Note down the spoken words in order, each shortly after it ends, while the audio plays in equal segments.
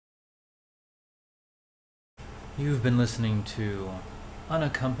You've been listening to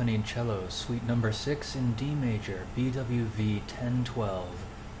Unaccompanied Cello, Suite Number 6 in D Major, BWV 1012,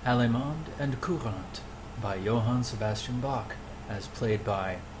 Allemande and Courante, by Johann Sebastian Bach, as played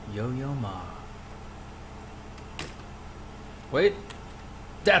by Yo-Yo Ma. Wait,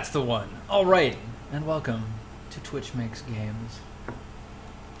 that's the one! Alright, and welcome to Twitch Makes Games.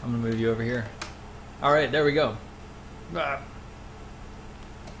 I'm gonna move you over here. Alright, there we go.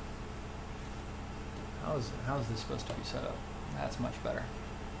 How's this supposed to be set up? That's much better.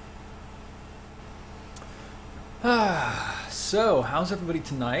 So, how's everybody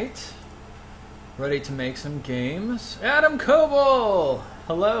tonight? Ready to make some games? Adam Coble!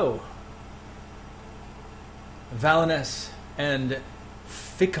 Hello! Valinus and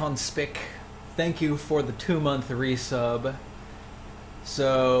Ficonspic, thank you for the 2-month resub.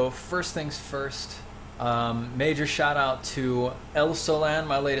 So, first things first, major shout out to El Solan,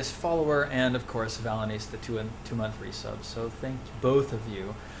 my latest follower, and of course Valinus, the 2-month resub. So thank both of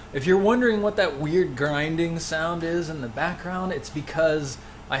you. If you're wondering what that weird grinding sound is in the background, it's because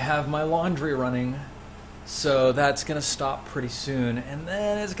I have my laundry running. So that's going to stop pretty soon. And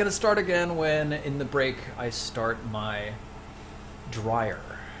then it's going to start again when, in the break, I start my dryer.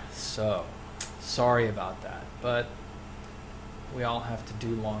 So, sorry about that. But we all have to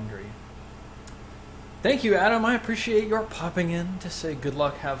do laundry. Thank you, Adam. I appreciate your popping in to say good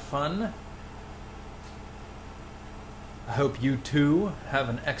luck, have fun. I hope you too have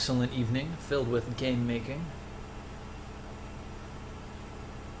an excellent evening filled with game making.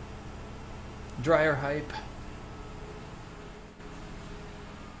 Dryer hype.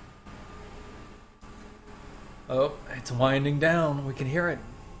 Oh, it's winding down. We can hear it.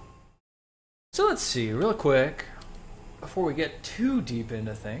 So let's see, real quick, before we get too deep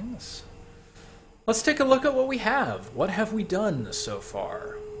into things, let's take a look at what we have. What have we done so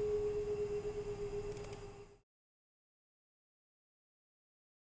far?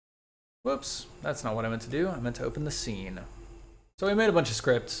 Whoops, that's not what I meant to do. I meant to open the scene. So we made a bunch of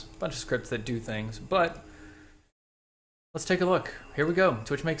scripts that do things, but let's take a look. Here we go,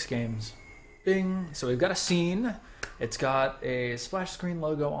 Twitch Makes Games. Bing. So we've got a scene. It's got a splash screen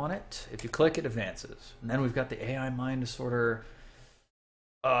logo on it. If you click, it advances. And then we've got the AI Mind Disorder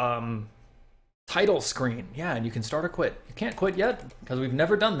title screen. Yeah, and you can start or quit. You can't quit yet because we've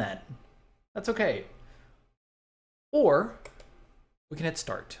never done that. That's okay. Or we can hit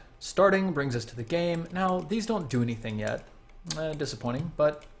start. Starting brings us to the game. Now, these don't do anything yet. Disappointing,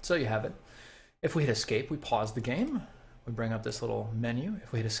 but so you have it. If we hit escape, we pause the game. We bring up this little menu.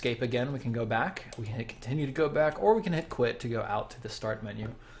 If we hit escape again, we can go back. We can hit continue to go back, or we can hit quit to go out to the start menu.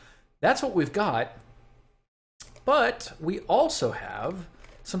 That's what we've got. But we also have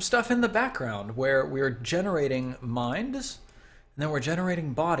some stuff in the background where we're generating minds, and then we're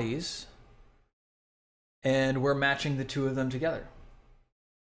generating bodies, and we're matching the two of them together.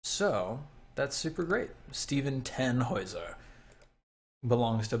 So that's super great. Stephen Tenhäuser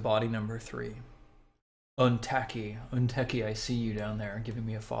belongs to body number 3. Unteki, I see you down there giving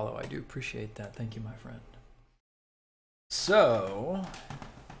me a follow. I do appreciate that. Thank you, my friend. So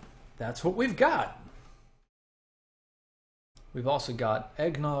that's what we've got. We've also got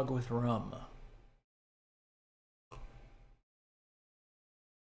eggnog with rum.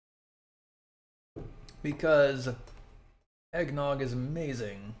 Because eggnog is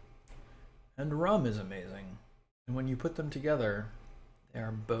amazing and rum is amazing. And when you put them together, they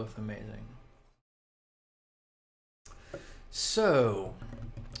are both amazing. So,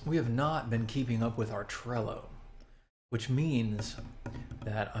 we have not been keeping up with our Trello, which means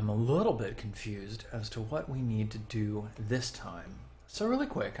that I'm a little bit confused as to what we need to do this time. So really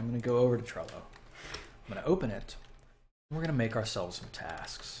quick, I'm going to go over to Trello. I'm going to open it, and we're going to make ourselves some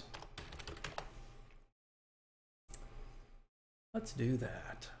tasks. Let's do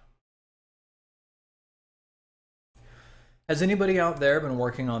that. Has anybody out there been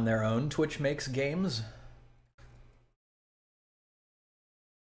working on their own Twitch Makes Games?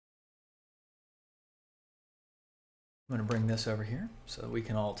 I'm going to bring this over here so that we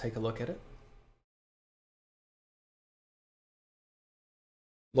can all take a look at it.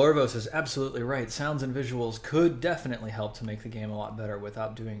 Lorvos is absolutely right. Sounds and visuals could definitely help to make the game a lot better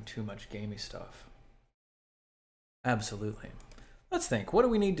without doing too much gamey stuff. Absolutely. Let's think. What do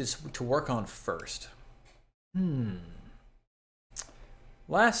we need to work on first?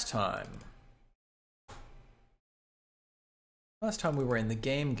 Last time we were in the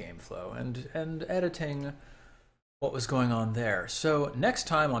game flow and editing what was going on there. So next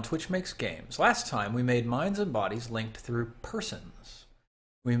time on Twitch Makes Games, last time we made minds and bodies linked through persons.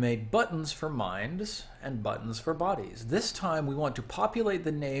 We made buttons for minds and buttons for bodies. This time we want to populate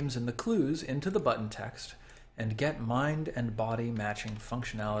the names and the clues into the button text and get mind and body matching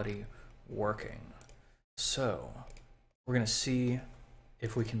functionality working. So we're going to see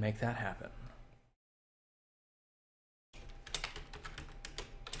if we can make that happen.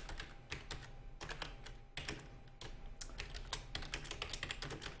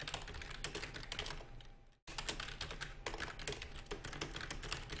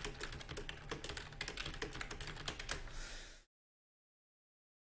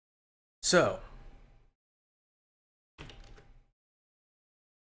 So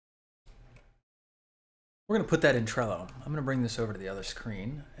we're going to put that in Trello. I'm going to bring this over to the other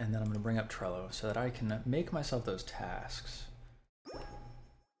screen, and then I'm going to bring up Trello so that I can make myself those tasks.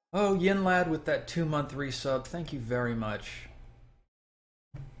 Oh, Yinlad with that 2-month resub. Thank you very much.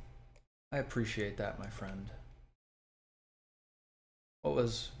 I appreciate that, my friend. What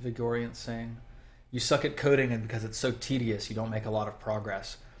was Vigorian saying? You suck at coding, and because it's so tedious, you don't make a lot of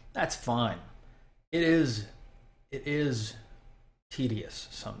progress. That's fine. It is tedious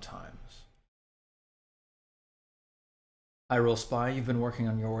sometimes. Iroll Spy, you've been working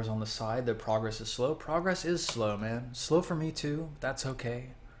on yours on the side. The progress is slow. Progress is slow, man. Slow for me too. That's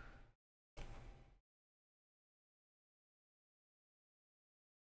okay.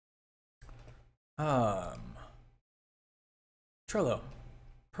 Trello.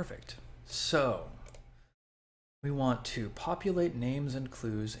 Perfect. So we want to populate names and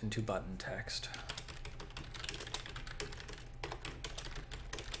clues into button text.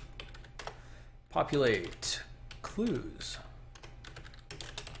 Populate clues.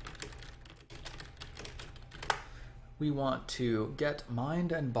 We want to get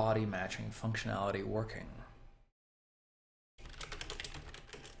mind and body matching functionality working.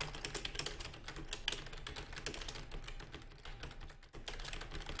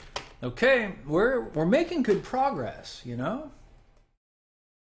 Okay, we're making good progress, you know?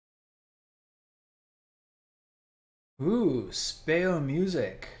 Ooh, Speo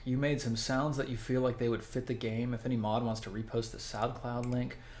Music. You made some sounds that you feel like they would fit the game. If any mod wants to repost the SoundCloud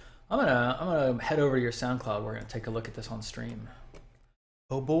link, I'm gonna head over to your SoundCloud. We're gonna take a look at this on stream.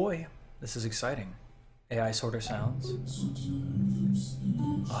 Oh boy, this is exciting. AI sorter sounds.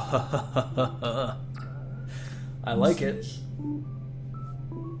 I like it.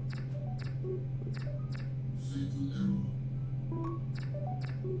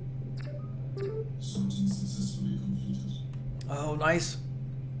 Oh, nice.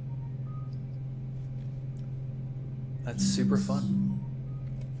 That's super fun.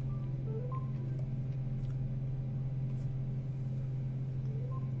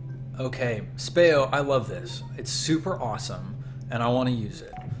 Okay, Speo, I love this. It's super awesome, and I want to use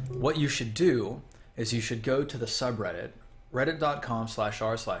it. What you should do is you should go to the subreddit,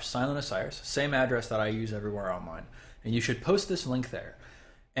 reddit.com/r/SilentOsiris, same address that I use everywhere online, and you should post this link there.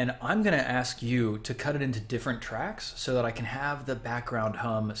 And I'm going to ask you to cut it into different tracks so that I can have the background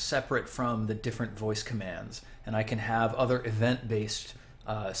hum separate from the different voice commands, and I can have other event-based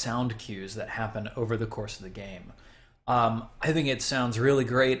sound cues that happen over the course of the game. I think it sounds really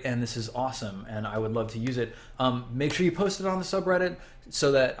great, and this is awesome, and I would love to use it. Make sure you post it on the subreddit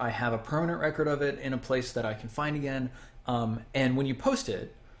so that I have a permanent record of it in a place that I can find again. And when you post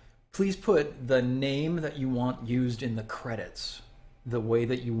it, please put the name that you want used in the credits, the way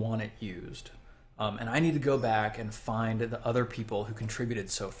that you want it used. And I need to go back and find the other people who contributed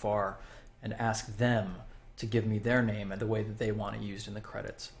so far and ask them to give me their name and the way that they want it used in the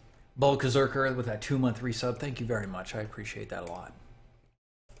credits. Bulkazerker with that 2-month resub, thank you very much. I appreciate that a lot.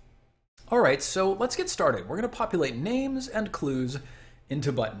 All right, so let's get started. We're going to populate names and clues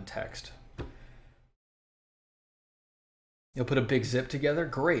into button text. You'll put a big zip together?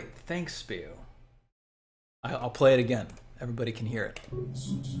 Great, thanks, Speo. I'll play it again. Everybody can hear it.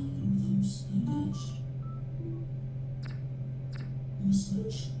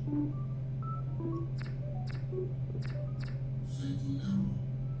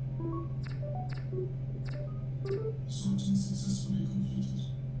 Sorting successfully completed.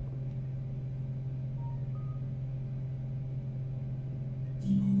 The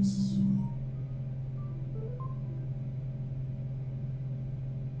bonus is 0.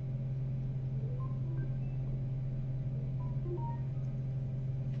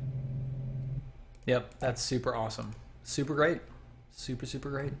 Yep, that's super awesome. Super great. Super, super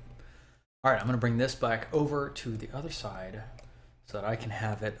great. All right, I'm going to bring this back over to the other side so that I can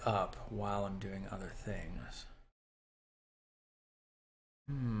have it up while I'm doing other things.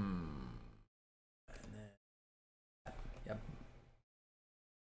 And then, yep.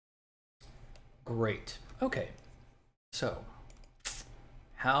 Great. Okay. So,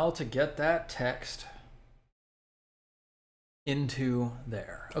 how to get that text into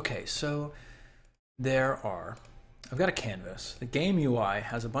there. Okay, so I've got a canvas. The game UI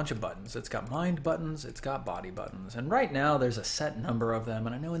has a bunch of buttons. It's got mind buttons, it's got body buttons. And right now there's a set number of them,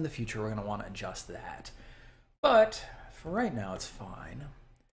 and I know in the future we're going to want to adjust that. But for right now it's fine.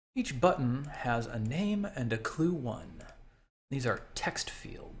 Each button has a name and a clue 1. These are text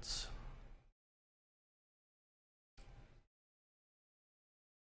fields.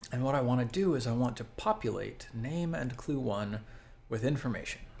 And what I want to do is I want to populate name and clue 1 with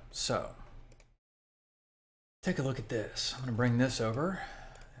information. So take a look at this. I'm going to bring this over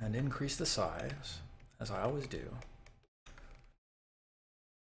and increase the size, as I always do.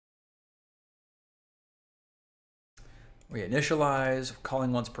 We initialize,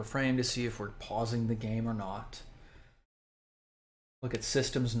 calling once per frame to see if we're pausing the game or not. Look at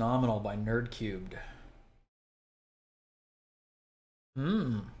Systems Nominal by Nerdcubed.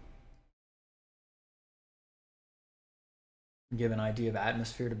 Give an idea of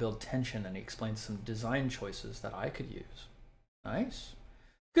atmosphere to build tension, and he explains some design choices that I could use. Nice.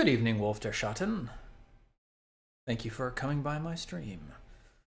 Good evening, Wolf der Schatten. Thank you for coming by my stream.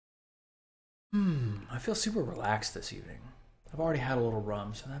 I feel super relaxed this evening. I've already had a little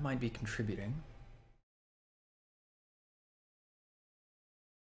rum, so that might be contributing.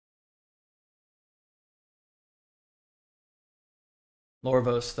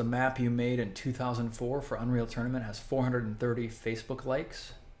 Lorvos, the map you made in 2004 for Unreal Tournament has 430 Facebook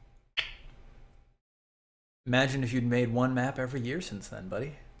likes. Imagine if you'd made one map every year since then,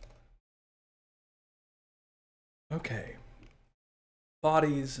 buddy. Okay.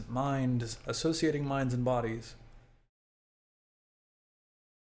 Bodies, minds, associating minds and bodies.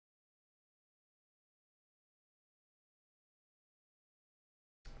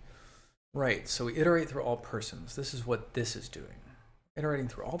 Right, so we iterate through all persons. This is what this is doing. Iterating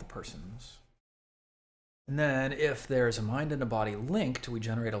through all the persons. And then if there's a mind and a body linked, we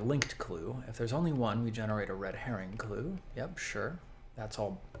generate a linked clue. If there's only one, we generate a red herring clue. Yep, sure. That's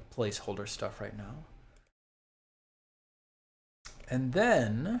all placeholder stuff right now. And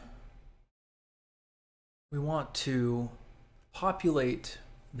then we want to populate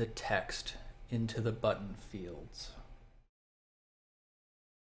the text into the button fields.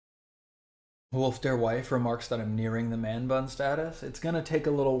 Wolf der Wife remarks that I'm nearing the man bun status. It's gonna take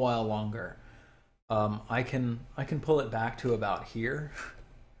a little while longer. I can pull it back to about here.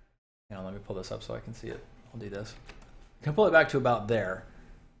 Hang on, let me pull this up so I can see it. I'll do this. I can pull it back to about there.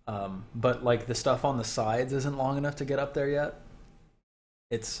 But like the stuff on the sides isn't long enough to get up there yet.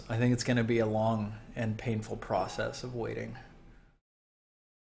 I think it's gonna be a long and painful process of waiting.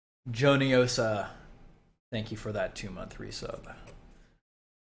 Joniosa, thank you for that 2-month resub.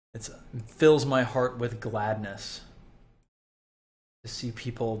 It fills my heart with gladness to see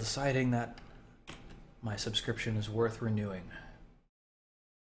people deciding that my subscription is worth renewing.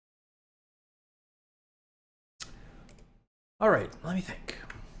 All right, let me think.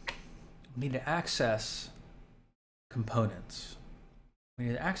 We need to access components. We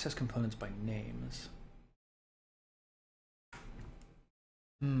need to access components by names.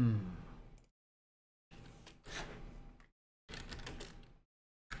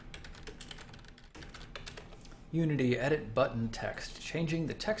 Unity edit button text, changing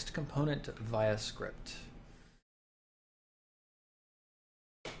the text component via script.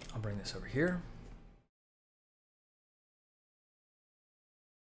 I'll bring this over here.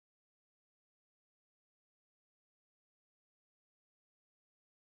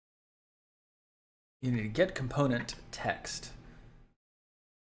 You need to get component text.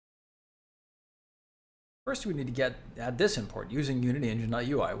 First, we need to add this import using Unity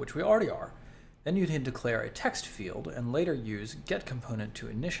Engine.ui, which we already are. Then you need to declare a text field and later use getComponent to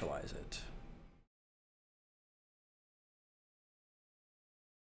initialize it.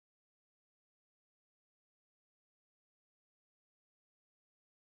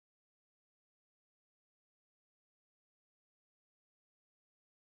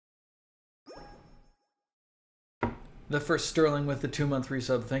 The first Sterling with the 2-month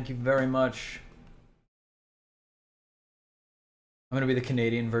resub. Thank you very much. I'm going to be the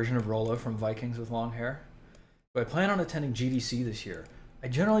Canadian version of Rolo from Vikings with long hair. Do I plan on attending GDC this year? I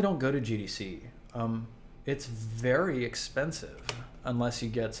generally don't go to GDC. It's very expensive unless you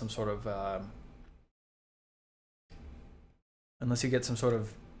get some sort of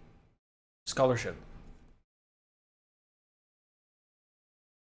scholarship.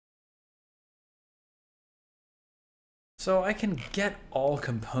 So I can get all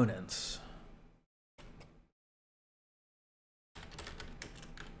components.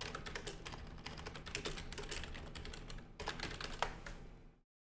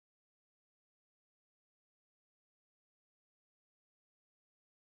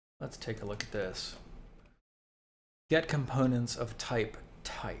 Let's take a look at this. Get components of type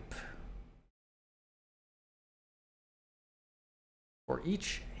type. For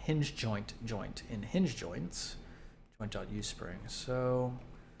each hinge joint in hinge joints, joint.uSpring. So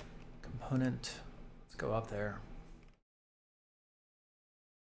component, let's go up there.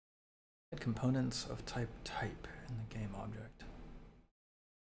 Get components of type type in the game object.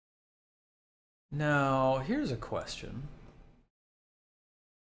 Now, here's a question.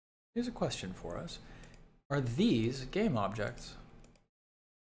 Here's a question for us. Are these game objects?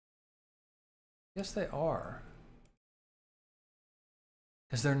 Yes, they are.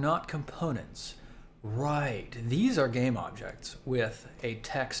 Because they're not components. Right, these are game objects with a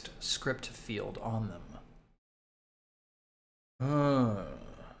text script field on them.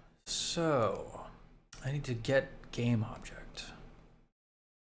 So, I need to get game object.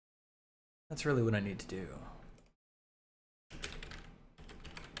 That's really what I need to do.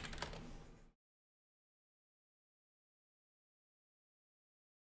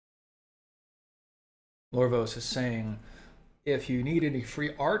 Lorvos is saying, if you need any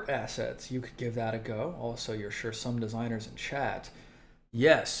free art assets, you could give that a go. Also, you're sure some designers in chat.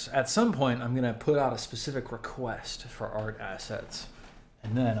 Yes, at some point, I'm going to put out a specific request for art assets.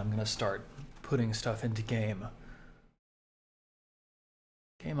 And then I'm going to start putting stuff into game.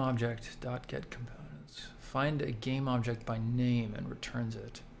 Game object dot get components. Find a game object by name and returns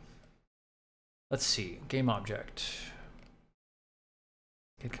it. Let's see. Game object.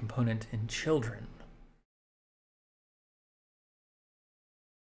 Get component in children.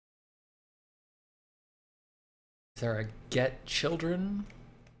 Is there a get children?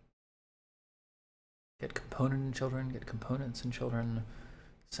 Get component in children, get components in children,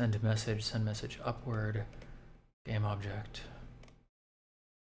 send message upward, game object,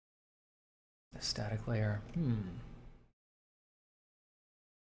 a static layer.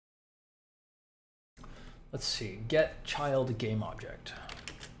 Let's see, get child game object.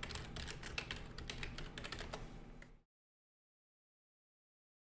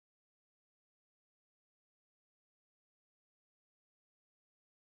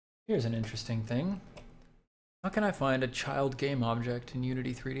 Here's an interesting thing. How can I find a child game object in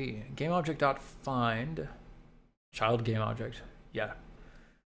Unity 3D? GameObject.find child game object. Yeah.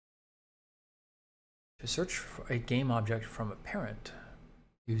 To search for a game object from a parent,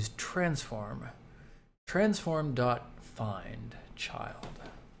 use transform. Transform.find child.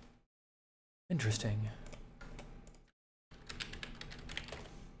 Interesting.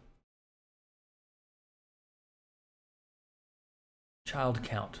 Child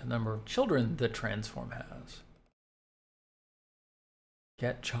count, the number of children the transform has.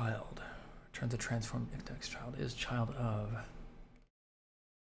 Get child. Returns a transform index child is child of.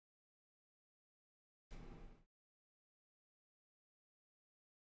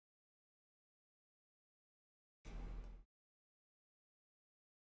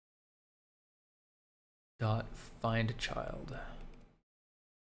 Dot find child.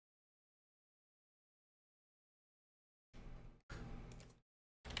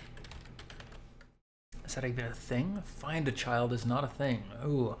 Is that even a thing? Find a child is not a thing.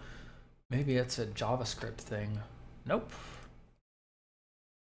 Ooh, maybe it's a JavaScript thing. Nope.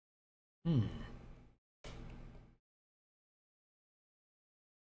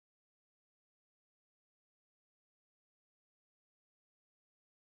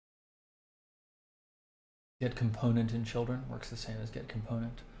 Get component in children works the same as get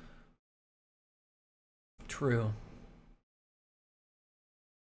component. True.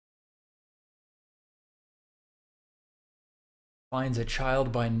 Finds a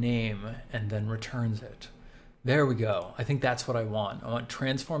child by name and then returns it. There we go. I think that's what I want. I want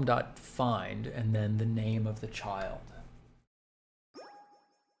transform.find and then the name of the child.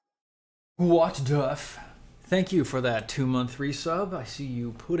 What duff? Thank you for that 2-month resub. I see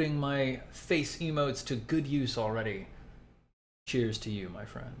you putting my face emotes to good use already. Cheers to you, my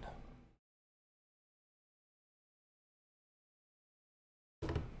friend.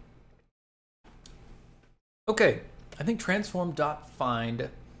 Okay. I think transform.find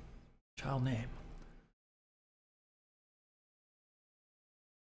child name.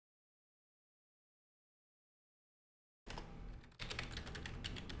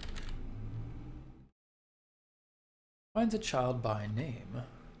 Finds a child by name.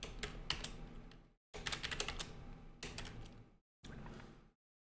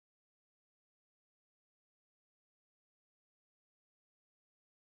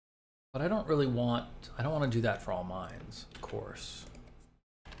 But I don't really want, I don't want to do that for all mines, of course.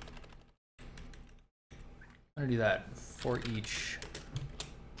 I'm going to do that for each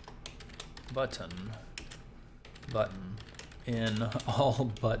button in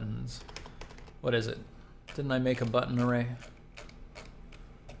all buttons. What is it? Didn't I make a button array?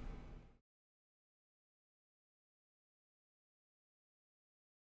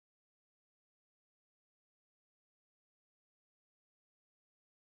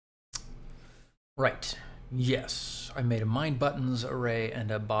 Right. Yes, I made a mind buttons array and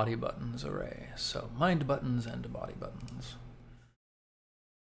a body buttons array. So mind buttons and body buttons.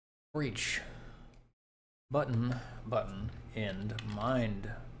 For each button, button, end,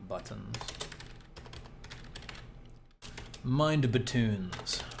 mind buttons. Mind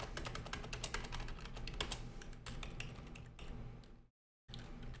batoons.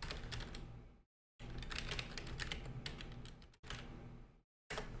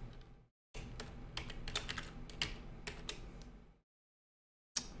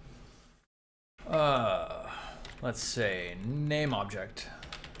 Let's say name object.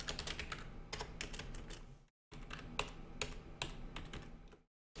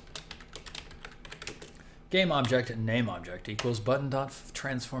 Game object name object equals button dot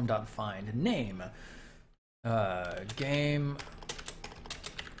transform dot find name. Game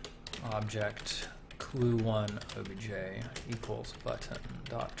object clue1 obj equals button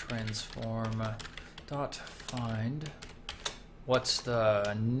dot transform dot find. What's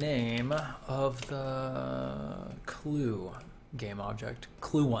the name of the clue game object?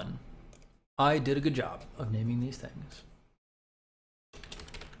 Clue1. I did a good job of naming these things.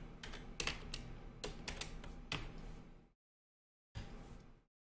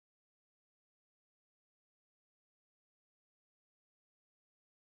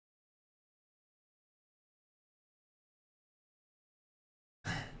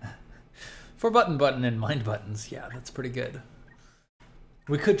 For button button and mind buttons, yeah, that's pretty good.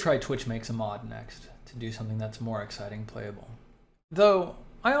 We could try Twitch Makes a Mod next to do something that's more exciting playable. Though,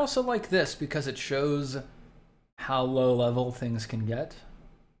 I also like this because it shows how low level things can get.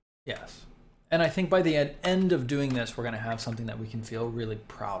 Yes. And I think by the end of doing this, we're going to have something that we can feel really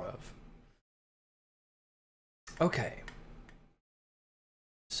proud of. Okay.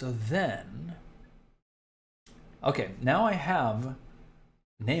 So then... Okay, now I have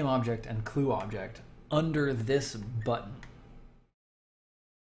name object and clue object under this button.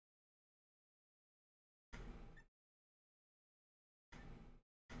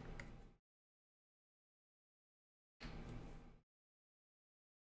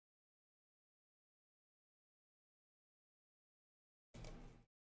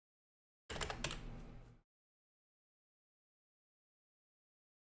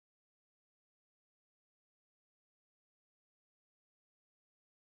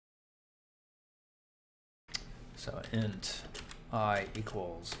 So int I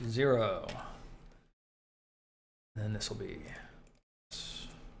equals 0. And then this will be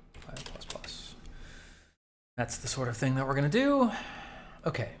I plus plus. That's the sort of thing that we're going to do.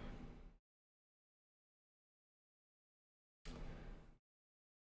 Okay.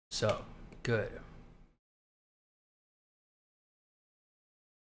 So, good.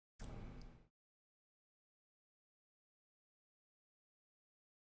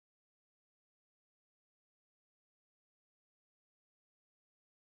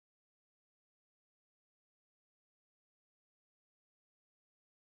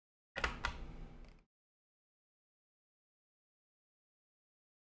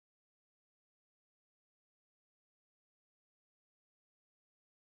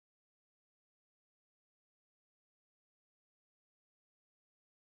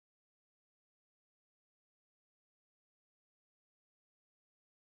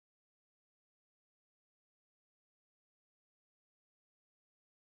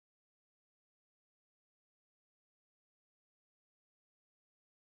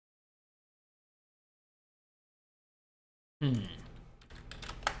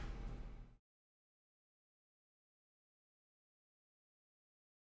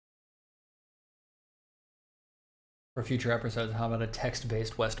 For future episodes, how about a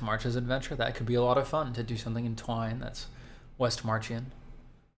text-based West Marches adventure? That could be a lot of fun to do something in Twine that's West Marchian.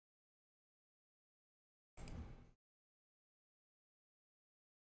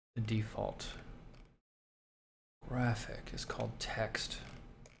 The default graphic is called text.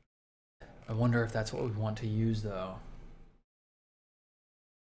 I wonder if that's what we want to use, though.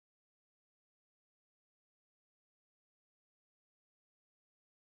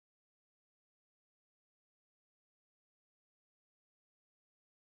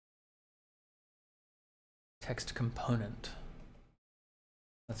 Text component.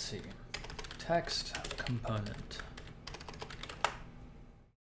 Let's see. Text component.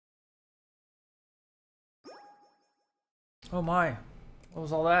 Oh my, what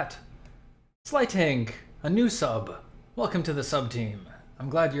was all that? Slytank, a new sub. Welcome to the sub team. I'm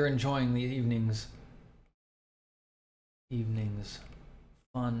glad you're enjoying the evenings evening's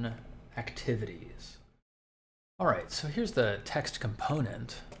fun activities. All right, so here's the text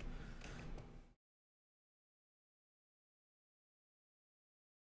component.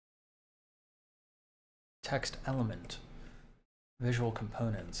 Text element, visual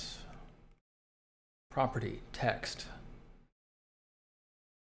components, property, text.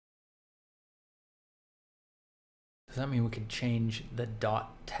 Does that mean we could change the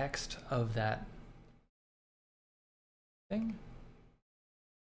dot text of that thing?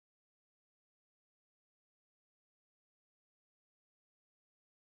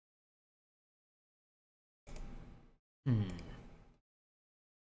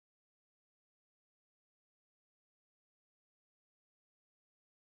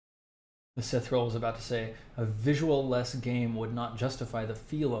 The Sithril was about to say, a visual-less game would not justify the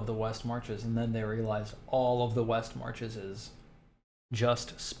feel of the West Marches, and then they realized all of the West Marches is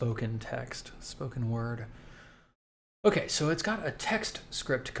just spoken text, spoken word. Okay, so it's got a text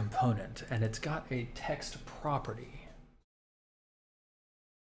script component, and it's got a text property.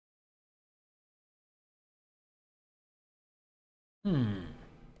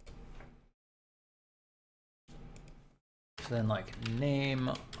 So then like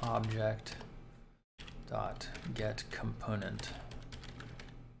name object dot get component.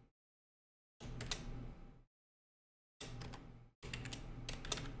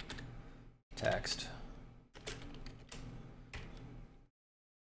 Text.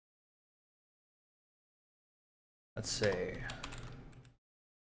 Let's say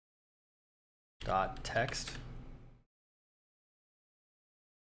dot text.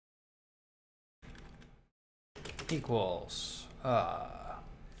 Equals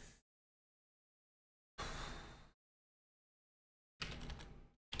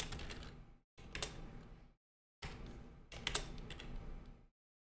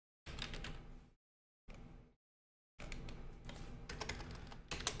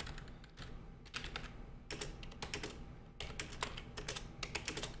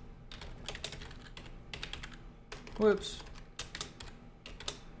whoops.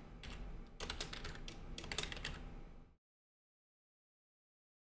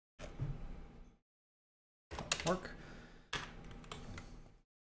 Work.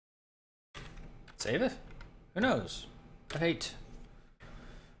 Save it? Who knows? F8.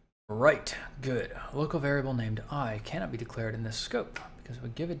 Right, good. A local variable named I cannot be declared in this scope because it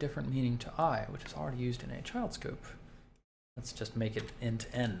would give a different meaning to I, which is already used in a child scope. Let's just make it int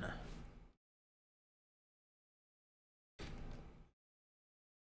n.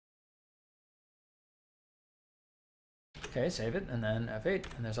 Okay, save it, and then F8,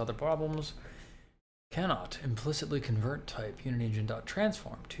 and there's other problems. Cannot implicitly convert type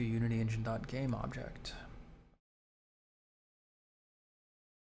UnityEngine.transform to UnityEngine.gameObject.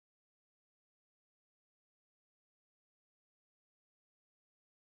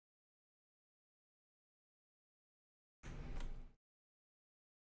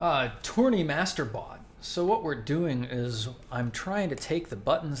 Tourney MasterBot. So what we're doing is I'm trying to take the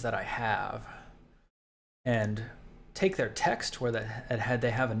buttons that I have and take their text where they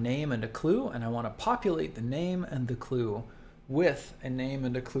have a name and a clue, and I want to populate the name and the clue with a name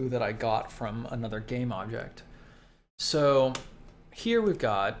and a clue that I got from another game object. So here we've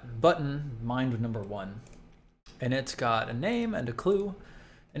got button mind number 1, and it's got a name and a clue,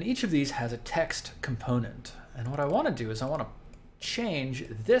 and each of these has a text component. And what I want to do is I want to change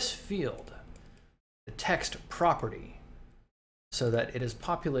this field, the text property, so that it is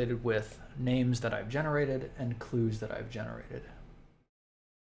populated with names that I've generated and clues that I've generated.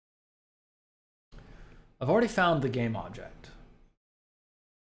 I've already found the game object.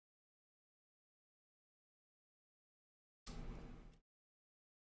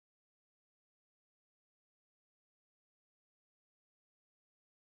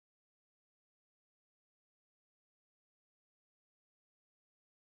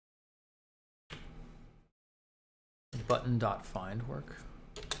 Button.find work.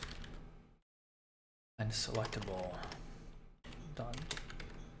 And selectable done.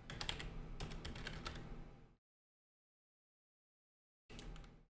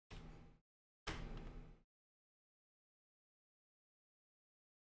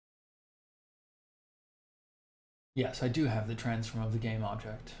 Yes, I do have the transform of the game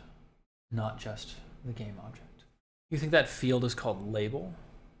object, not just the game object. You think that field is called label?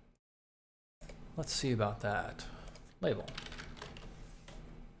 Let's see about that. Label.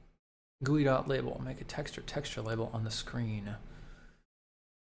 GUI.label. Make a text or texture label on the screen.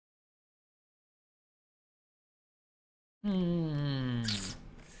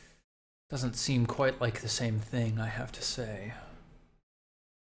 Doesn't seem quite like the same thing, I have to say.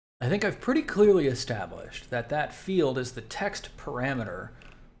 I think I've pretty clearly established that that field is the text parameter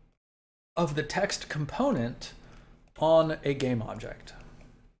of the text component on a game object.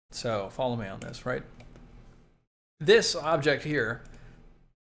 So follow me on this, right? This object here,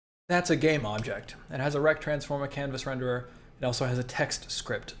 that's a game object. It has a rect transform, a canvas renderer. It also has a text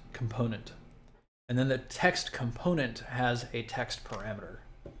script component. And then the text component has a text parameter.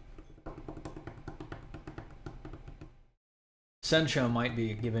 Sensho might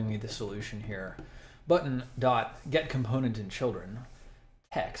be giving me the solution here. Button.getComponent in children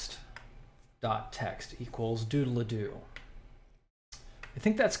text.text equals doodle-a-doo. I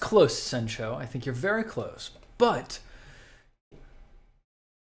think that's close, Sensho. I think you're very close. But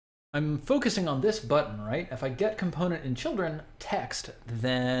I'm focusing on this button, right? If I get component in children text,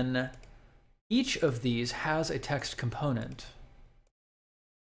 then each of these has a text component.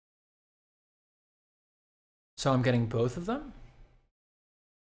 So I'm getting both of them.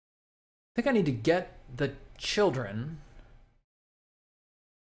 I think I need to get the children.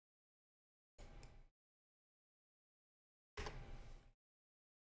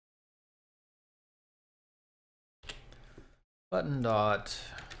 Button dot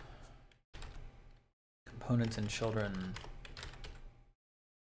components in children.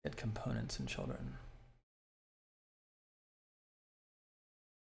 Get components in children.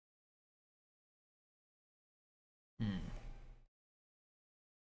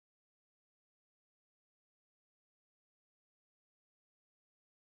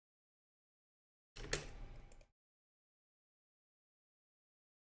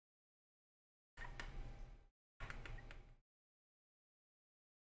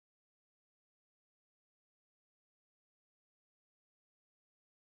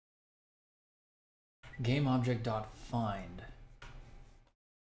 GameObject.find.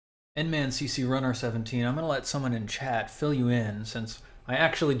 NManCCRunner17, I'm going to let someone in chat fill you in since I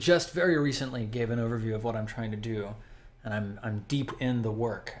actually just very recently gave an overview of what I'm trying to do, and I'm deep in the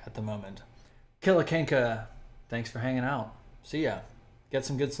work at the moment. Killakenka, thanks for hanging out. See ya. Get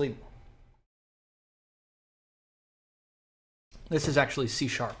some good sleep. This is actually C#.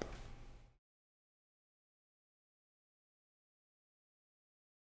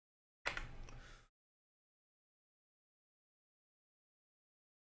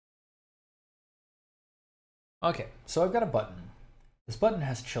 Okay, so I've got a button. This button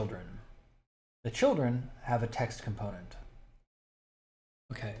has children. The children have a text component.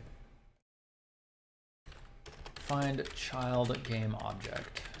 Okay. Find child game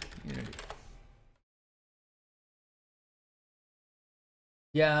object. Unity.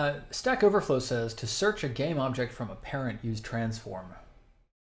 Yeah, Stack Overflow says to search a game object from a parent, use transform.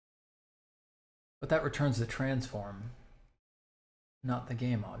 But that returns the transform, not the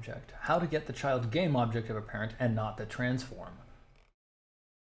game object. How to get the child game object of a parent and not the transform?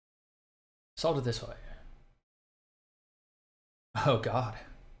 Solve it this way. Oh God.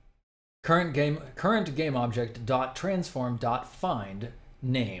 Current game object dot transform dot find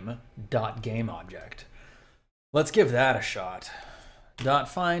name dot game object. Let's give that a shot. Dot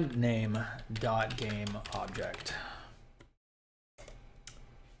find name dot game object.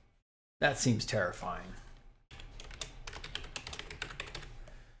 That seems terrifying.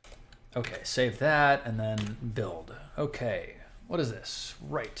 Okay, save that and then build. Okay, what is this?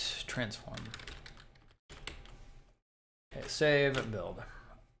 Right, transform. Okay, save, build.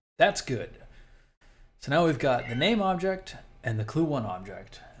 That's good. So now we've got the name object and the clue1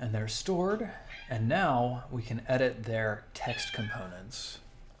 object, and they're stored, and now we can edit their text components.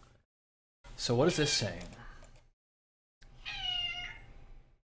 So what is this saying?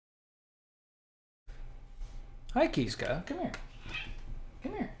 Hi, Kiska. Come here.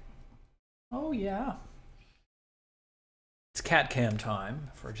 Come here. Oh, yeah. It's cat cam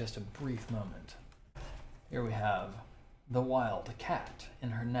time for just a brief moment. Here we have the wild cat in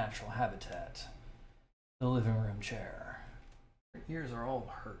her natural habitat. The living room chair. Her ears are all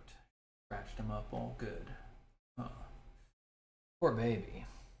hurt. Scratched them up all good. Oh. Poor baby.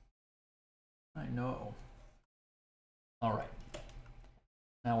 I know. All right.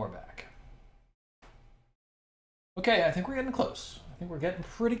 Now we're back. Okay, I think we're getting close. I think we're getting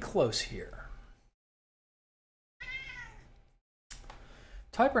pretty close here.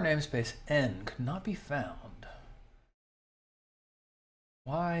 Typer namespace n could not be found.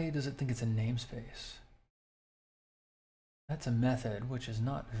 Why does it think it's a namespace? That's a method which is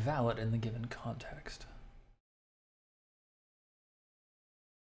not valid in the given context.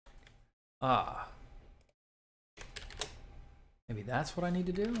 Ah. Maybe that's what I need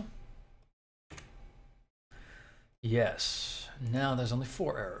to do? Yes. Now there's only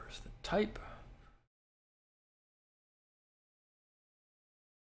 4 errors. The type,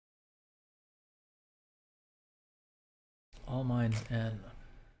 all minds n.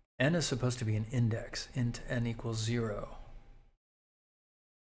 N is supposed to be an index, int n equals 0.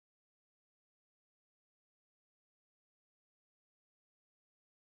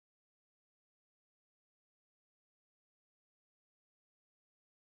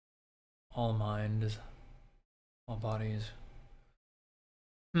 All minds, all bodies.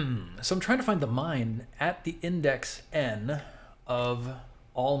 So I'm trying to find the mind at the index n of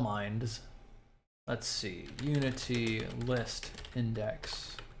all minds. Let's see, unity list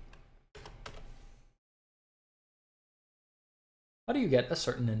index. How do you get a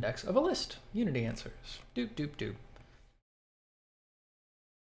certain index of a list? Unity answers. Doop, doop, doop.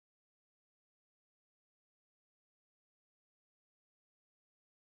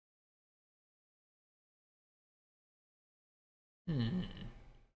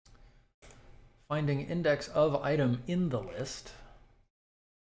 Finding index of item in the list.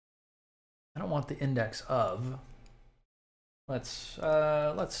 I don't want the index of. Let's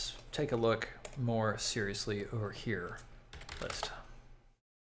take a look more seriously over here. List.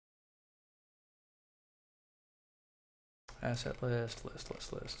 Asset list,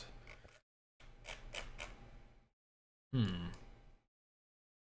 list.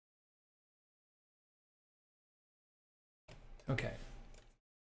 Okay.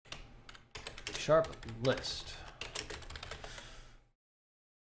 Sharp list.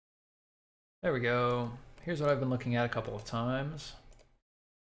 There we go. Here's what I've been looking at a couple of times.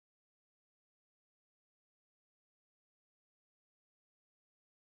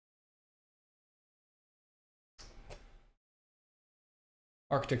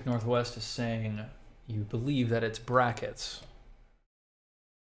 Arctic Northwest is saying you believe that it's brackets.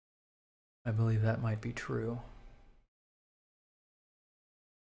 I believe that might be true.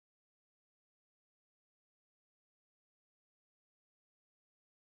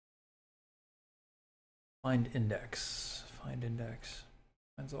 Find index. Find index.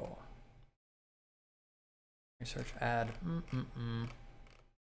 Finds all. Research add.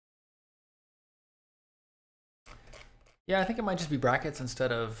 Yeah, I think it might just be brackets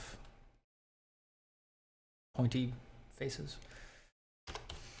instead of pointy faces.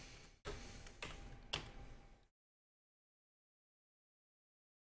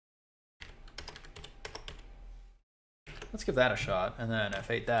 Let's give that a shot and then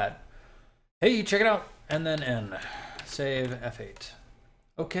F8 that. Hey, check it out. And then N. Save F8.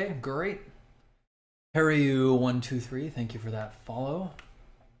 Okay, great. Harryu123, thank you for that follow.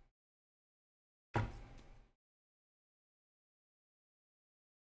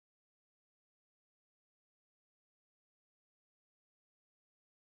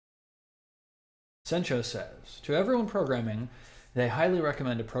 Sencho says, to everyone programming, they highly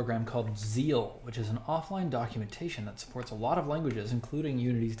recommend a program called Zeal, which is an offline documentation that supports a lot of languages, including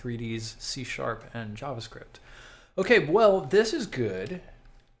Unity 3D's C# and JavaScript. Okay, well, this is good.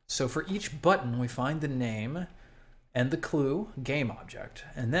 So for each button, we find the name and the clue, game object.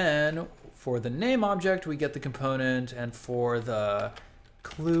 And then for the name object, we get the component. And for the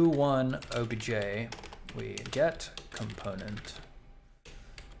clue1 obj, we get component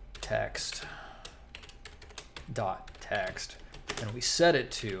text dot text. And we set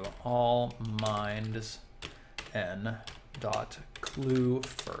it to all minds n dot clue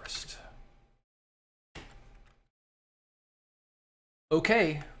first.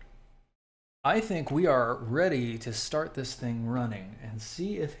 Okay, I think we are ready to start this thing running and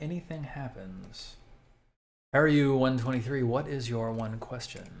see if anything happens. Harryu123, what is your one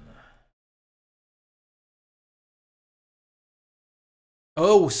question?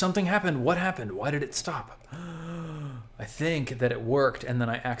 Oh, something happened. What happened? Why did it stop? I think that it worked and then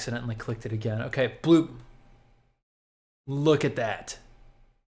I accidentally clicked it again. Okay, bloop. Look at that.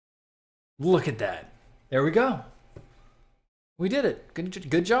 Look at that. There we go. We did it.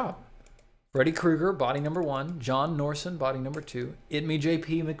 Good job. Freddy Krueger, body number 1. John Norson, body number 2. Itme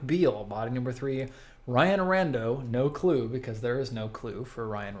JP McBeal, body number 3. Ryan Rando, no clue because there is no clue for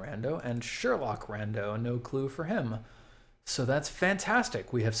Ryan Rando. And Sherlock Rando, no clue for him. So that's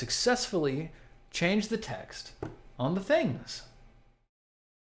fantastic. We have successfully changed the text on the things.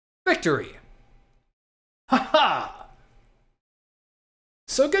 Victory! Ha-ha!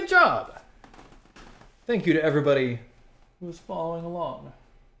 So good job! Thank you to everybody who was following along.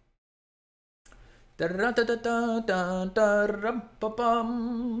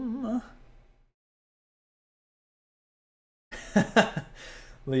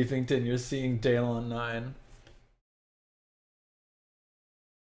 Leafington, you're seeing Dale on 9.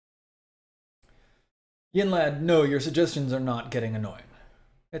 Yinlad, no, your suggestions are not getting annoying.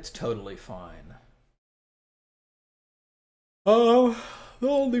 It's totally fine. Oh, The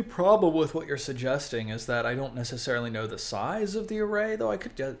only problem with what you're suggesting is that I don't necessarily know the size of the array, though I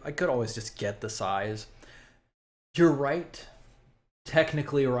could always just get the size. You're right.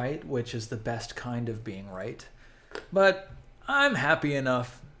 Technically right, which is the best kind of being right. But I'm happy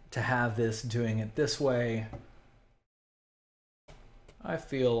enough to have this doing it this way. I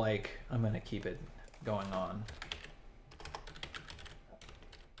feel like I'm going to keep it going on.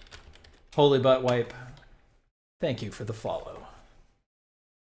 Holy Butt Wipe, thank you for the follow.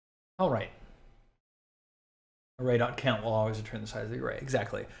 All right. Array.count will always return the size of the array.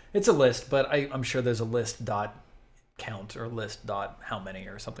 Exactly. It's a list, but I'm sure there's a list.count or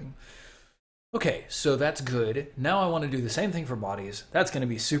list.howmany or something. Okay, so that's good. Now I want to do the same thing for bodies. That's going to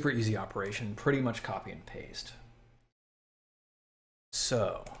be a super easy operation, pretty much copy and paste.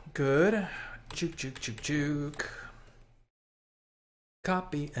 So, good. Juke, juke, juke, juke.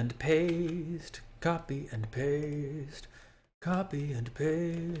 Copy and paste, copy and paste, copy and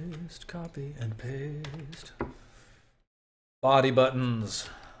paste, copy and paste. Body buttons.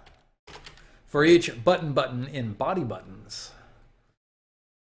 For each button in body buttons,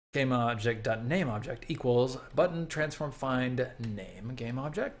 game object.name object equals button transform find name game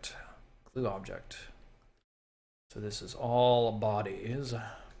object clue object. So this is all bodies.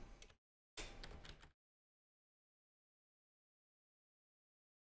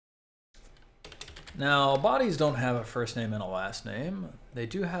 Now, bodies don't have a first name and a last name. They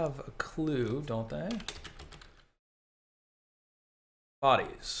do have a clue, don't they?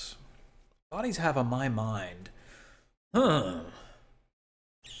 Bodies. Bodies have a my mind.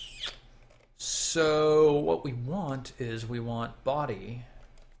 So what we want is we want body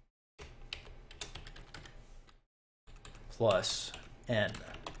plus n.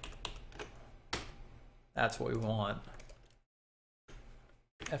 That's what we want.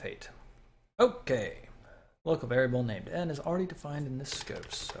 F8. Okay. Local variable named n is already defined in this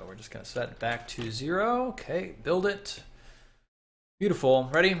scope, so we're just going to set it back to 0. Okay, build it. Beautiful.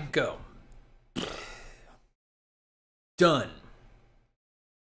 Ready? Go. Done.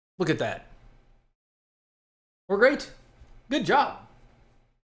 Look at that. We're great. Good job.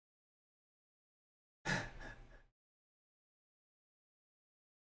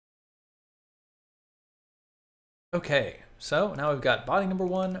 Okay, so now we've got body number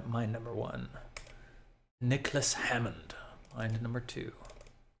 1, mind number 1. Nicholas Hammond, mind number 2.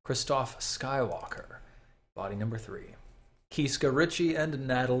 Christoph Skywalker, body number 3. Kiska Ritchie and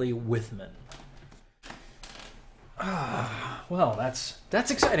Natalie Withman. Well, that's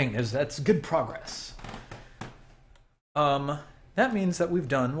exciting news. That's good progress. That means that we've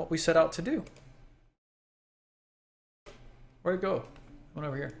done what we set out to do. Where'd it go? Come on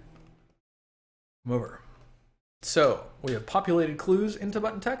over here. Come over. So, we have populated clues into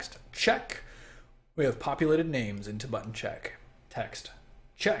button text. Check. We have populated names into button text.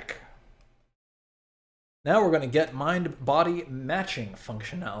 Check. Now we're going to get mind-body matching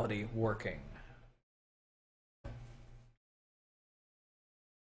functionality working.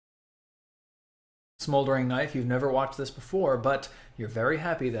 Smoldering Knife, you've never watched this before, but you're very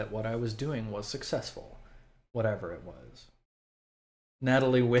happy that what I was doing was successful. Whatever it was.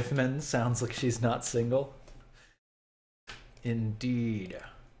 Natalie Withman sounds like she's not single. Indeed.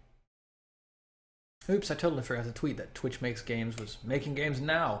 Oops, I totally forgot to tweet that Twitch Makes Games was making games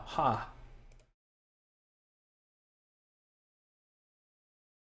now. Ha!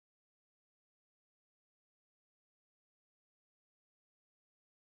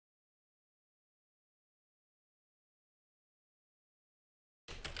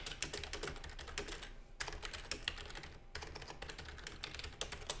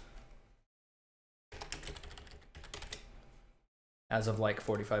 As of like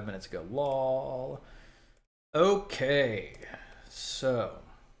 45 minutes ago. Lol. Okay. So.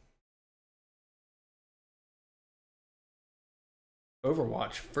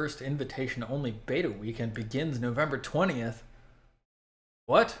 Overwatch first invitation only beta weekend begins November 20th.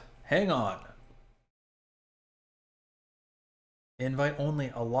 What? Hang on. Invite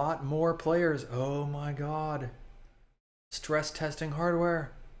only. A lot more players. Oh my god. Stress testing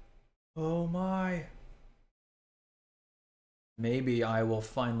hardware. Oh my. Maybe I will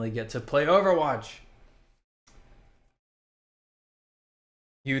finally get to play Overwatch.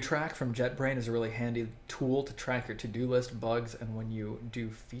 U-Track from JetBrain is a really handy tool to track your to-do list, bugs, and when you do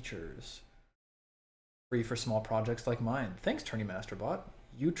features. Free for small projects like mine. Thanks, Tourney Masterbot.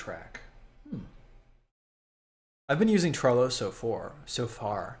 U-Track. I've been using Trello so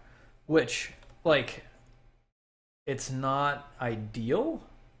far, which, like, it's not ideal,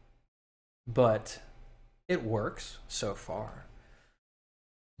 but it works so far.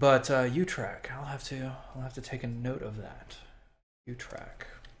 But U-Track, I'll have to take a note of that. U-Track.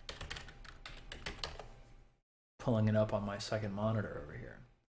 Pulling it up on my second monitor over here.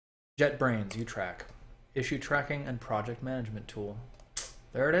 JetBrains U-Track. Issue tracking and project management tool.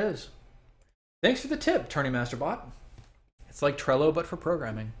 There it is. Thanks for the tip, Turning Masterbot. It's like Trello, but for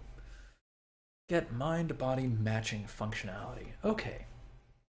programming. Get mind-body matching functionality. Okay.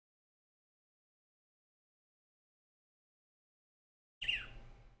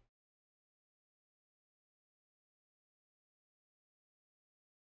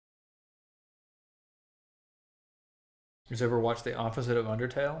 Who's ever watched the opposite of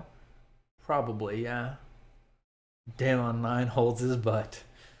Undertale? Probably, yeah. Daylon 9 holds his butt.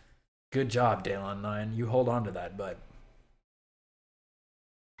 Good job, Daylon 9. You hold on to that butt.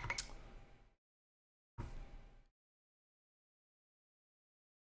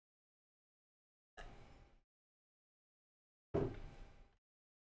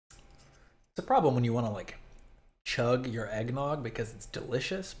 It's a problem when you want to like chug your eggnog because it's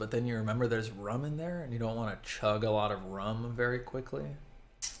delicious, but then you remember there's rum in there and you don't want to chug a lot of rum very quickly.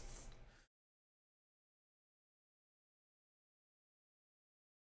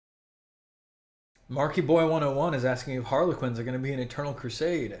 Marky Boy 101 is asking if Harlequins are going to be in Eternal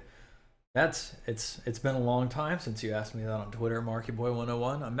Crusade. It's been a long time since you asked me that on Twitter, Marky Boy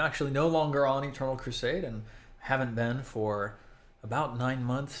 101. I'm actually no longer on Eternal Crusade and haven't been for about 9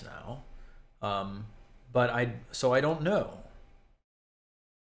 months now. So I don't know.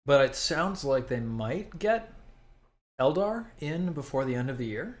 But it sounds like they might get Eldar in before the end of the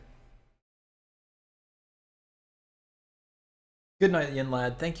year. Good night, Yin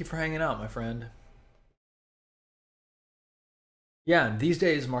Lad. Thank you for hanging out, my friend. Yeah, these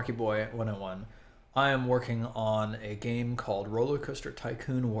days, Marky Boy 101, I am working on a game called Roller Coaster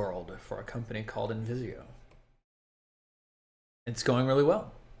Tycoon World for a company called Invisio. It's going really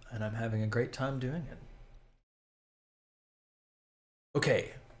well, and I'm having a great time doing it.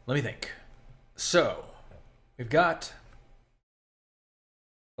 Okay, let me think. So, we've got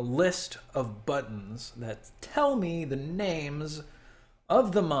a list of buttons that tell me the names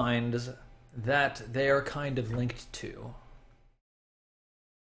of the minds that they are kind of linked to.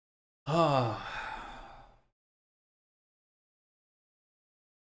 Ah.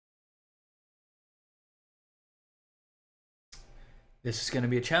 This is going to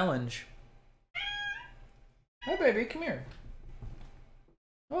be a challenge. Hi, baby, come here.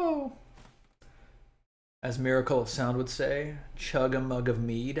 Oh. As Miracle of Sound would say, chug a mug of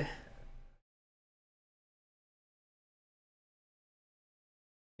mead.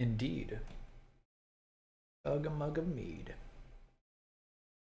 Indeed. Chug a mug of mead.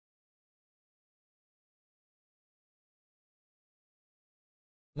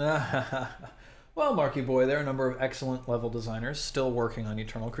 Well, Marky Boy, there are a number of excellent level designers still working on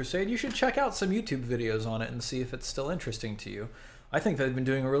Eternal Crusade. You should check out some YouTube videos on it and see if it's still interesting to you. I think they've been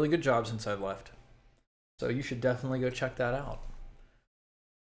doing a really good job since I've left. So you should definitely go check that out.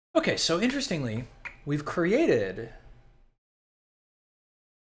 Okay, so interestingly, we've created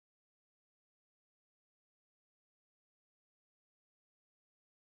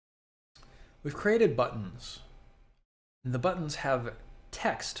buttons. And the buttons have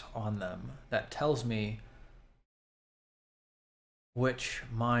text on them that tells me which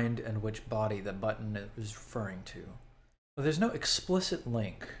mind and which body the button is referring to. But there's no explicit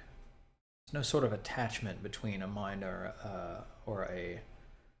link. There's no sort of attachment between a mind or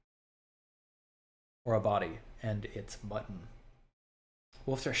a body and its button.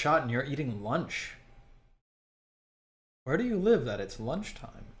 Wolf are shot and you're eating lunch. Where do you live that it's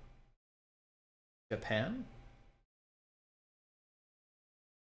lunchtime? Japan?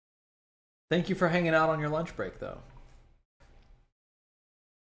 Thank you for hanging out on your lunch break, though.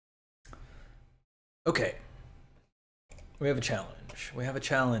 Okay. We have a challenge. We have a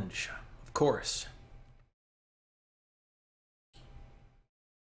challenge, of course.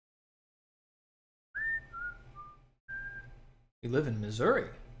 You live in Missouri.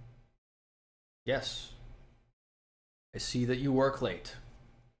 Yes. I see that you work late.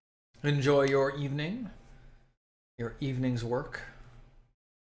 Enjoy your evening. Your evening's work.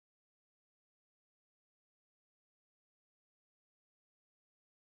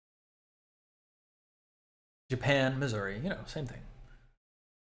 Japan, Missouri, you know, same thing.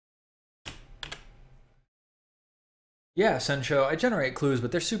 Yeah, Sensho, I generate clues,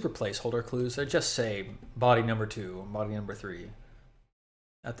 but they're super placeholder clues. They just say body number 2, body number 3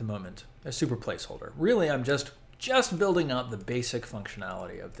 at the moment. They're super placeholder. Really, I'm just building out the basic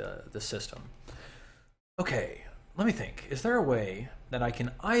functionality of the system. Okay, let me think. Is there a way that I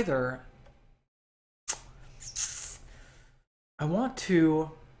can either... I want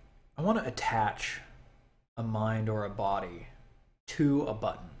to attach a mind or a body to a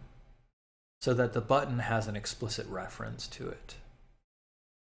button so that the button has an explicit reference to it.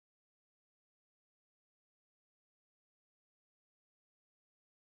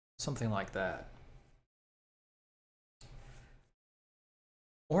 Something like that.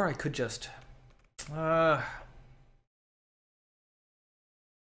 Or I could just well,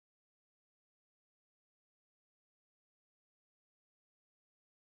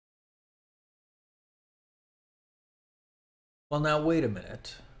 now wait a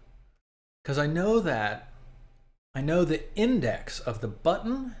minute. Because I know the index of the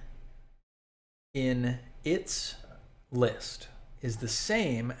button in its list is the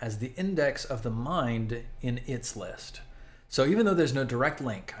same as the index of the mind in its list. So even though there's no direct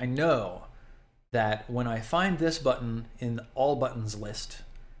link, I know that when I find this button in the all buttons list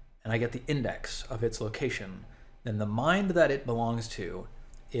and I get the index of its location, then the mind that it belongs to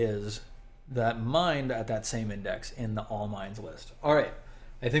is that mind at that same index in the all minds list. All right,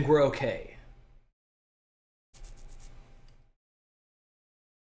 I think we're okay.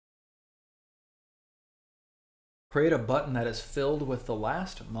 Create a button that is filled with the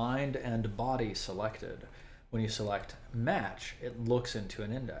last mind and body selected. When you select match, it looks into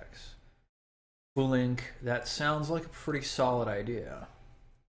an index. Foolink, that sounds like a pretty solid idea.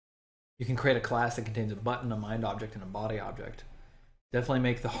 You can create a class that contains a button, a mind object, and a body object. Definitely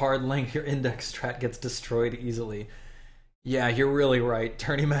make the hard link your index strat gets destroyed easily. Yeah, you're really right,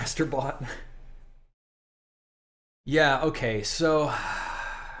 Tourney Master Bot. Yeah, okay, so...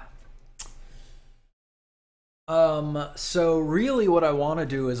 so really what I want to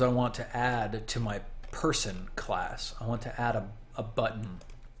do is I want to add to my person class, I want to add a button.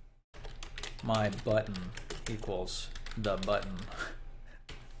 My button equals the button.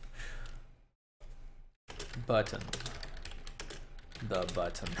 Button. The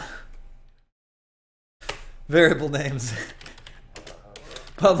button. Variable names.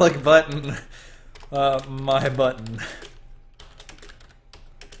 Public button. My button.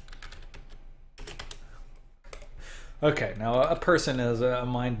 Okay, now a person is a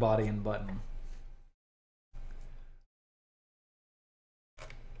mind, body, and button.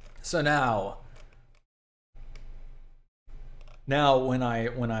 So now when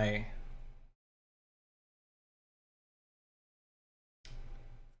I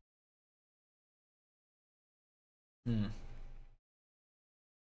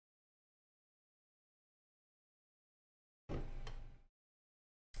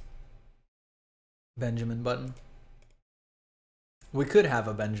Benjamin button. We could have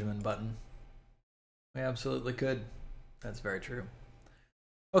a Benjamin button. We absolutely could. That's very true.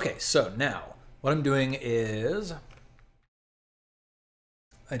 Okay, so now what I'm doing is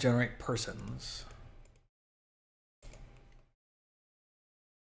I generate persons.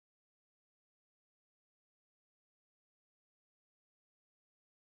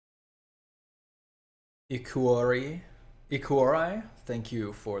 Ikuori, thank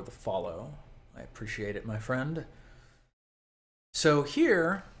you for the follow. I appreciate it, my friend. So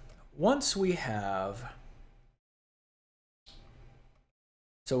here, once we've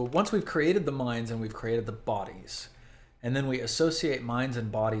created the minds and we've created the bodies, and then we associate minds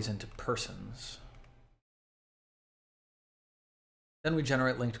and bodies into persons, then we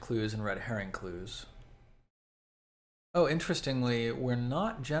generate linked clues and red herring clues. Oh, interestingly, we're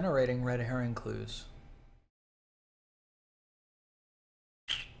not generating red herring clues.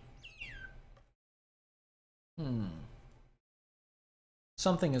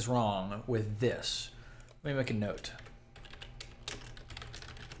 Something is wrong with this. Let me make a note.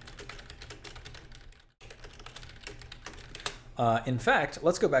 In fact,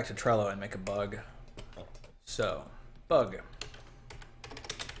 let's go back to Trello and make a bug. So, bug.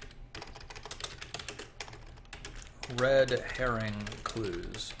 Red herring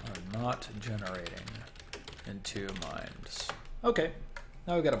clues are not generating into minds. Okay,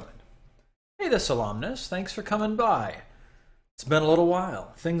 now we got a mind. Hey there, Solemnus. Thanks for coming by. It's been a little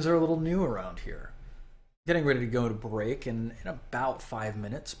while. Things are a little new around here. Getting ready to go to break in about 5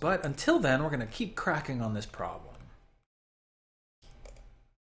 minutes, but until then, we're going to keep cracking on this problem.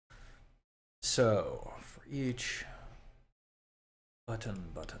 So, for each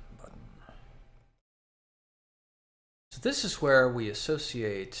button. So this is where we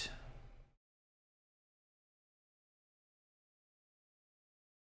associate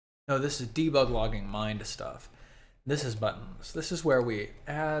no, this is debug logging mind stuff. This is buttons. This is where we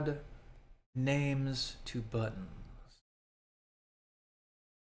add names to buttons.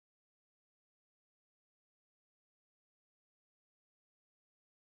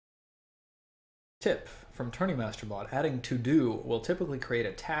 Tip from Tourney Master Bot: adding to do will typically create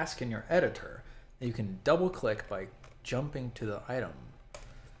a task in your editor that you can double click by jumping to the item.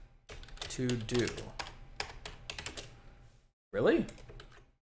 To do. Really?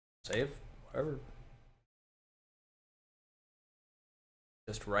 Save? Whatever.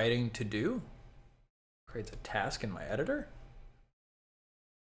 Just writing to do? Creates a task in my editor?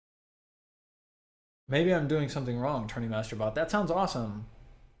 Maybe I'm doing something wrong, Turning Master Bot. That sounds awesome,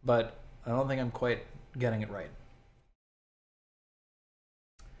 but I don't think I'm quite getting it right.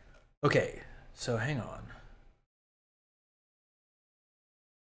 Okay, so hang on.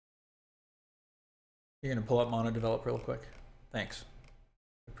 You're gonna pull up MonoDevelop real quick? Thanks.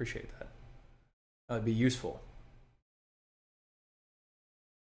 Appreciate that. That would be useful.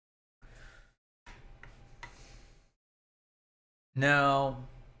 Now,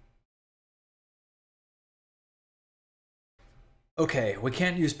 okay, we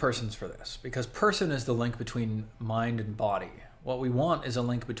can't use persons for this because person is the link between mind and body. What we want is a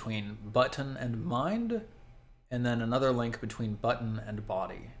link between button and mind, and then another link between button and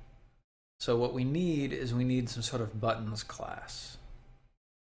body. So what we need is we need some sort of buttons class.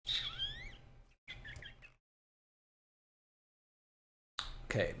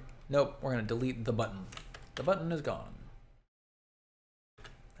 Okay, nope, we're gonna delete the button. The button is gone.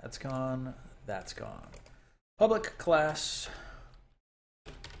 That's gone, that's gone. Public class.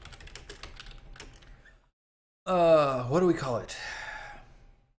 What do we call it?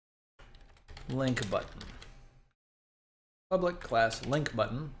 Link button. Public class link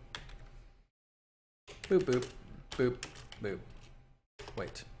button. Boop, boop, boop, boop.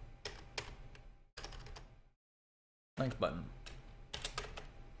 Wait. Link button.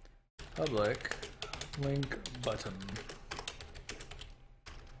 Public link button.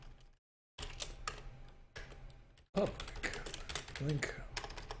 Public link.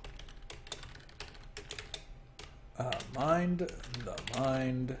 Mind, the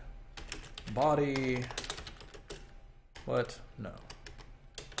mind, body. What? No.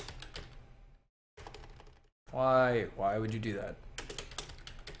 Why would you do that?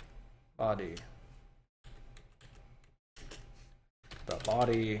 Body. The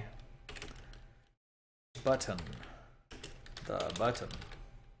body. Button. The button.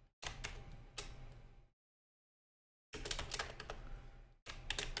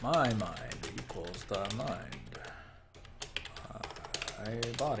 My mind equals the mind. My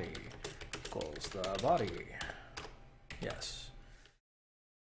body equals the body. Yes.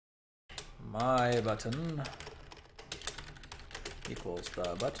 My button equals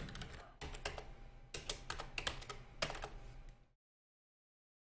the button.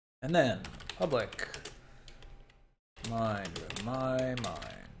 And then public mind, my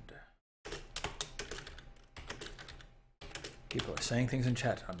mind. People are saying things in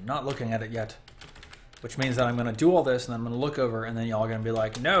chat. I'm not looking at it yet, which means that I'm going to do all this and then I'm going to look over and then y'all are going to be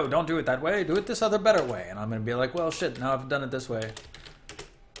like, no, don't do it that way. Do it this other better way. And I'm going to be like, well, shit, now I've done it this way.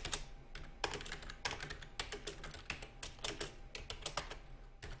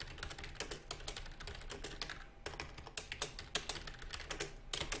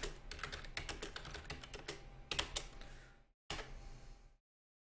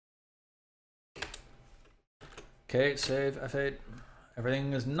 Okay, save F8.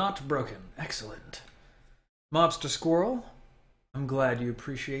 Everything is not broken. Excellent. Mobster Squirrel, I'm glad you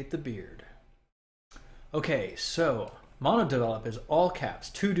appreciate the beard. Okay, so MonoDevelop is all caps.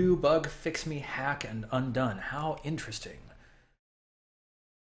 To do, bug, fix me, hack, and undone. How interesting.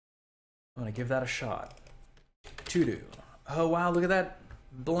 I'm gonna give that a shot. To do. Oh wow, look at that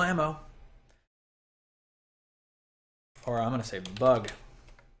blammo. Or I'm gonna say bug.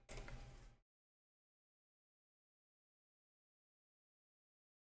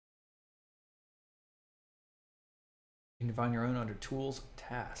 You can find your own under Tools,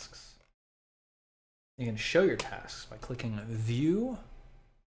 Tasks. You can show your tasks by clicking View,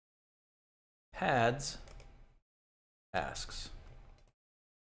 Pads, Tasks.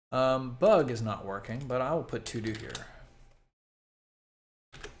 Bug is not working, but I will put to do here.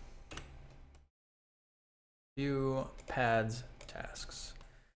 View, Pads, Tasks.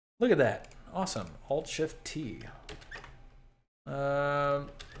 Look at that. Awesome. Alt-Shift-T. That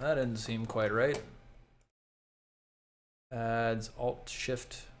didn't seem quite right. Adds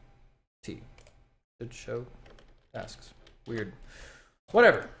Alt-Shift-T. Should show tasks. Weird.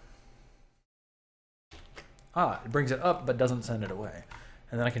 Whatever. Ah, it brings it up but doesn't send it away.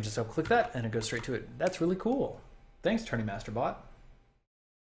 And then I can just click that and it goes straight to it. That's really cool. Thanks, Turning Master Bot.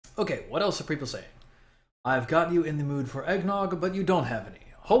 Okay, what else are people saying? I've got you in the mood for eggnog, but you don't have any.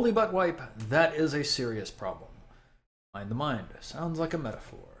 Holy butt wipe, that is a serious problem. Mind the mind, sounds like a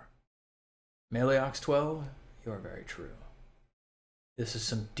metaphor. Meleox 12, you're very true. This is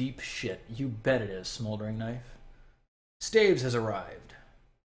some deep shit. You bet it is, Smoldering Knife. Staves has arrived.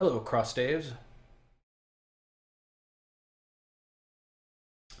 Hello, Cross Staves.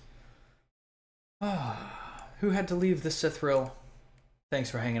 Who had to leave the Sithril?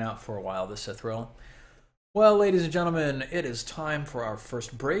 Thanks for hanging out for a while, the Sithril. Well, ladies and gentlemen, it is time for our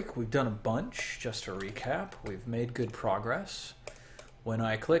first break. We've done a bunch. Just to recap, we've made good progress. When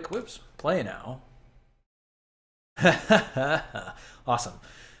I click, whoops, play now. Awesome.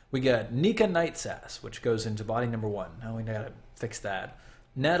 We got Nika Nightsass, which goes into body number 1. Now we gotta fix that.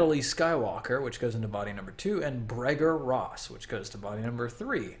 Natalie Skywalker, which goes into body number 2, and Breger Ross, which goes to body number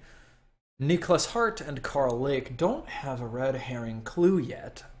 3. Nicholas Hart and Carl Lake don't have a red herring clue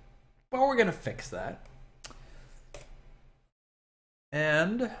yet, but we're gonna fix that.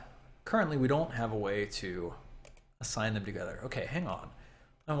 And currently we don't have a way to assign them together. Okay, hang on.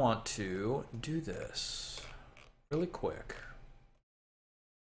 I want to do this really quick.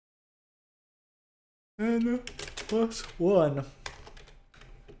 And +1.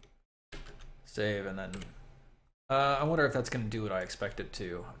 Save, and then I wonder if that's going to do what I expect it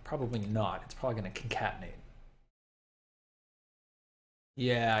to. Probably not. It's probably going to concatenate.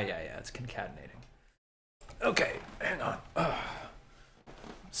 Yeah, it's concatenating. Okay, hang on.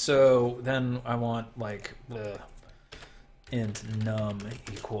 So then I want like the int num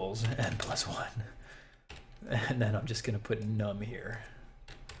equals n+1. And then I'm just going to put num here.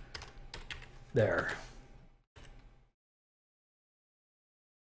 There.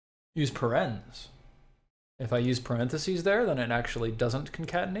 Use parens. If I use parentheses there, then it actually doesn't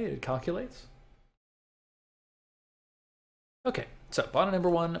concatenate, it calculates. Okay, so bottom number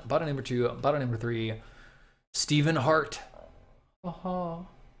 1, bottom number 2, bottom number 3, Stephen Hart.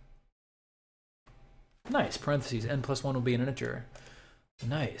 Nice, parentheses, n+1 will be an integer.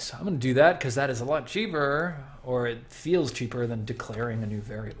 Nice, I'm gonna do that because that is a lot cheaper, or it feels cheaper than declaring a new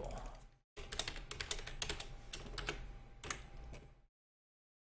variable.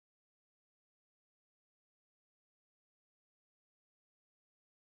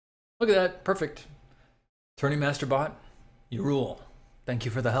 Look at that, perfect. Turning Master Bot, you rule. Thank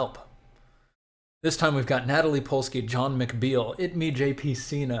you for the help. This time we've got Natalie Polsky, John McBeal, It Me JP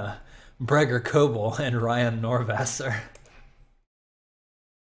Cena, Breger Coble, and Ryan Norvasser.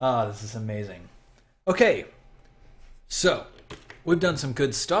 Ah, this is amazing. Okay, so we've done some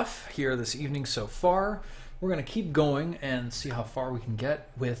good stuff here this evening so far. We're gonna keep going and see how far we can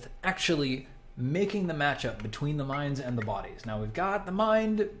get with actually making the matchup between the minds and the bodies. Now we've got the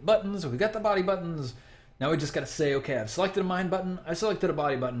mind buttons, we've got the body buttons. Now we just gotta say, okay, I've selected a mind button, I selected a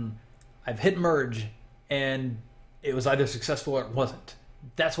body button, I've hit merge, and it was either successful or it wasn't.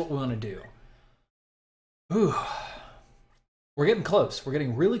 That's what we wanna do. Ooh. We're getting close. We're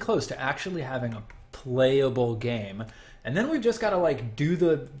getting really close to actually having a playable game. And then we've just gotta like do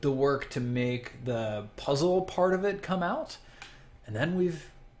the work to make the puzzle part of it come out. And then we've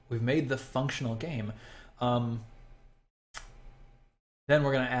made the functional game. Then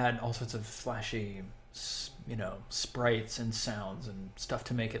we're gonna add all sorts of flashy, sprites and sounds and stuff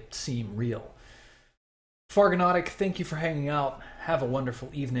to make it seem real. Fargonautic, thank you for hanging out. Have a wonderful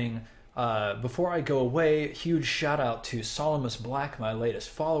evening. Before I go away, huge shout out to Solomus Black, my latest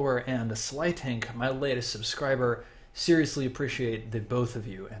follower, and Slytank, my latest subscriber. Seriously appreciate the both of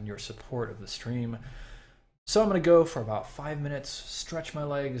you and your support of the stream. So I'm going to go for about 5 minutes, stretch my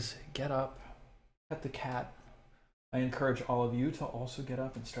legs, get up, pet the cat. I encourage all of you to also get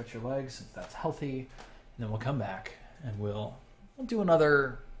up and stretch your legs since that's healthy. And then we'll come back and we'll do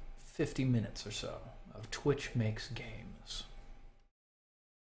another 50 minutes or so of Twitch Makes Games.